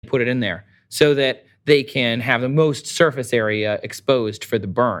put it in there so that they can have the most surface area exposed for the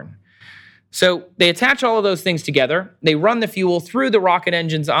burn. So they attach all of those things together. They run the fuel through the rocket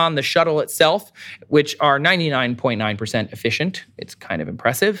engines on the shuttle itself, which are 99.9% efficient. It's kind of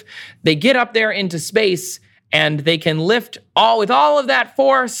impressive. They get up there into space, and they can lift with all of that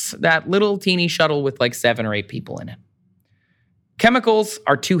force, that little teeny shuttle with like 7 or 8 people in it. Chemicals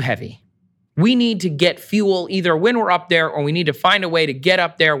are too heavy. We need to get fuel either when we're up there, or we need to find a way to get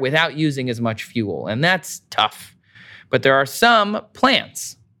up there without using as much fuel. And that's tough. But there are some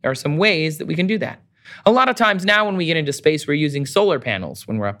plans. There are some ways that we can do that. A lot of times now when we get into space, we're using solar panels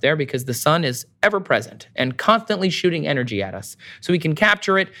when we're up there because the sun is ever present and constantly shooting energy at us. So we can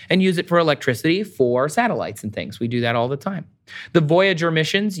capture it and use it for electricity for satellites and things. We do that all the time. The Voyager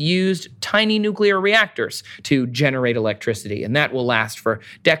missions used tiny nuclear reactors to generate electricity, and that will last for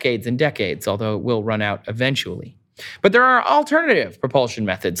decades and decades, although it will run out eventually. But there are alternative propulsion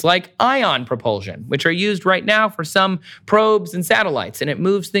methods like ion propulsion, which are used right now for some probes and satellites, and it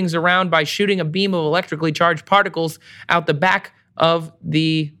moves things around by shooting a beam of electrically charged particles out the back of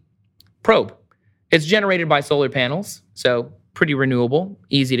the probe. It's generated by solar panels, so pretty renewable,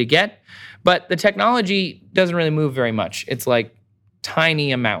 easy to get, but the technology doesn't really move very much. It's like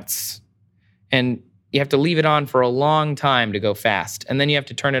tiny amounts, and you have to leave it on for a long time to go fast, and then you have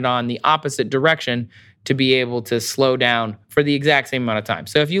to turn it on the opposite direction to be able to slow down for the exact same amount of time.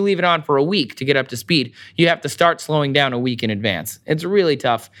 So if you leave it on for a week to get up to speed, you have to start slowing down a week in advance. It's really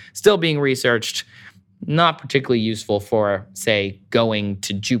tough, still being researched, not particularly useful for, say, going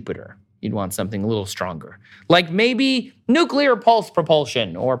to Jupiter. You'd want something a little stronger. Like maybe nuclear pulse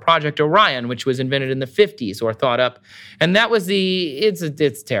propulsion or Project Orion, which was invented in the 50s or thought up. And that was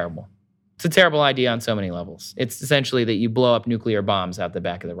it's terrible. It's a terrible idea on so many levels. It's essentially that you blow up nuclear bombs out the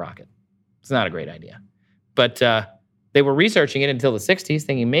back of the rocket. It's not a great idea. But they were researching it until the 60s,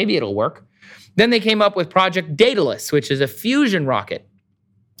 thinking maybe it'll work. Then they came up with Project Daedalus, which is a fusion rocket.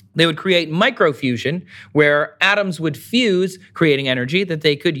 They would create microfusion, where atoms would fuse, creating energy that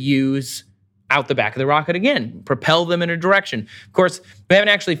they could use out the back of the rocket again, propel them in a direction. Of course, we haven't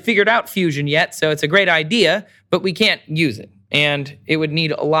actually figured out fusion yet, so it's a great idea, but we can't use it. And it would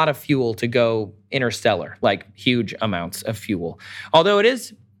need a lot of fuel to go interstellar, like huge amounts of fuel. Although it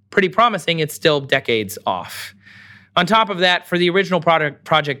is pretty promising, it's still decades off. On top of that, for the original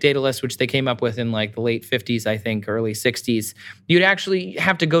Project Daedalus, which they came up with in like the late 50s, I think, early 60s, you'd actually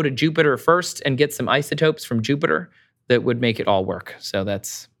have to go to Jupiter first and get some isotopes from Jupiter that would make it all work. So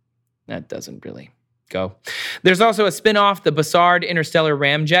that doesn't really go. There's also a spin-off, the Bussard Interstellar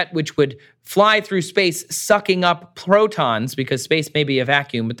Ramjet, which would fly through space sucking up protons, because space may be a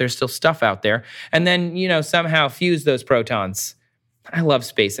vacuum, but there's still stuff out there, and then, somehow fuse those protons. I love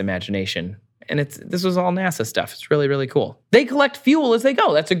space imagination. And this was all NASA stuff. It's really, really cool. They collect fuel as they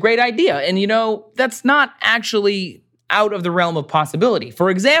go. That's a great idea. And that's not actually out of the realm of possibility. For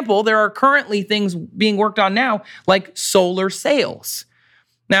example, there are currently things being worked on now like solar sails.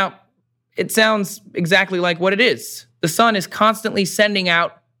 Now, it sounds exactly like what it is. The sun is constantly sending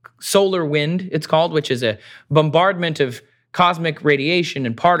out solar wind, it's called, which is a bombardment of cosmic radiation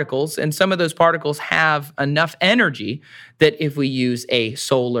and particles, and some of those particles have enough energy that if we use a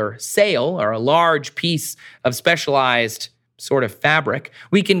solar sail or a large piece of specialized sort of fabric,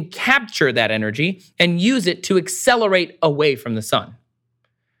 we can capture that energy and use it to accelerate away from the sun.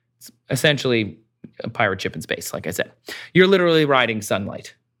 It's essentially a pirate ship in space, like I said. You're literally riding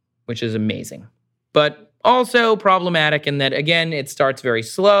sunlight, which is amazing. But also problematic in that, again, it starts very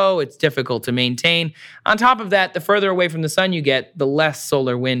slow, it's difficult to maintain. On top of that, the further away from the sun you get, the less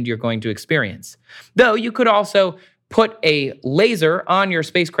solar wind you're going to experience. Though you could also put a laser on your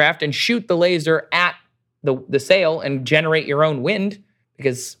spacecraft and shoot the laser at the sail and generate your own wind,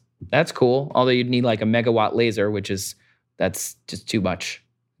 because that's cool. Although you'd need like a megawatt laser, that's just too much.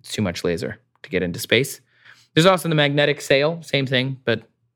 It's too much laser to get into space. There's also the magnetic sail, same thing, but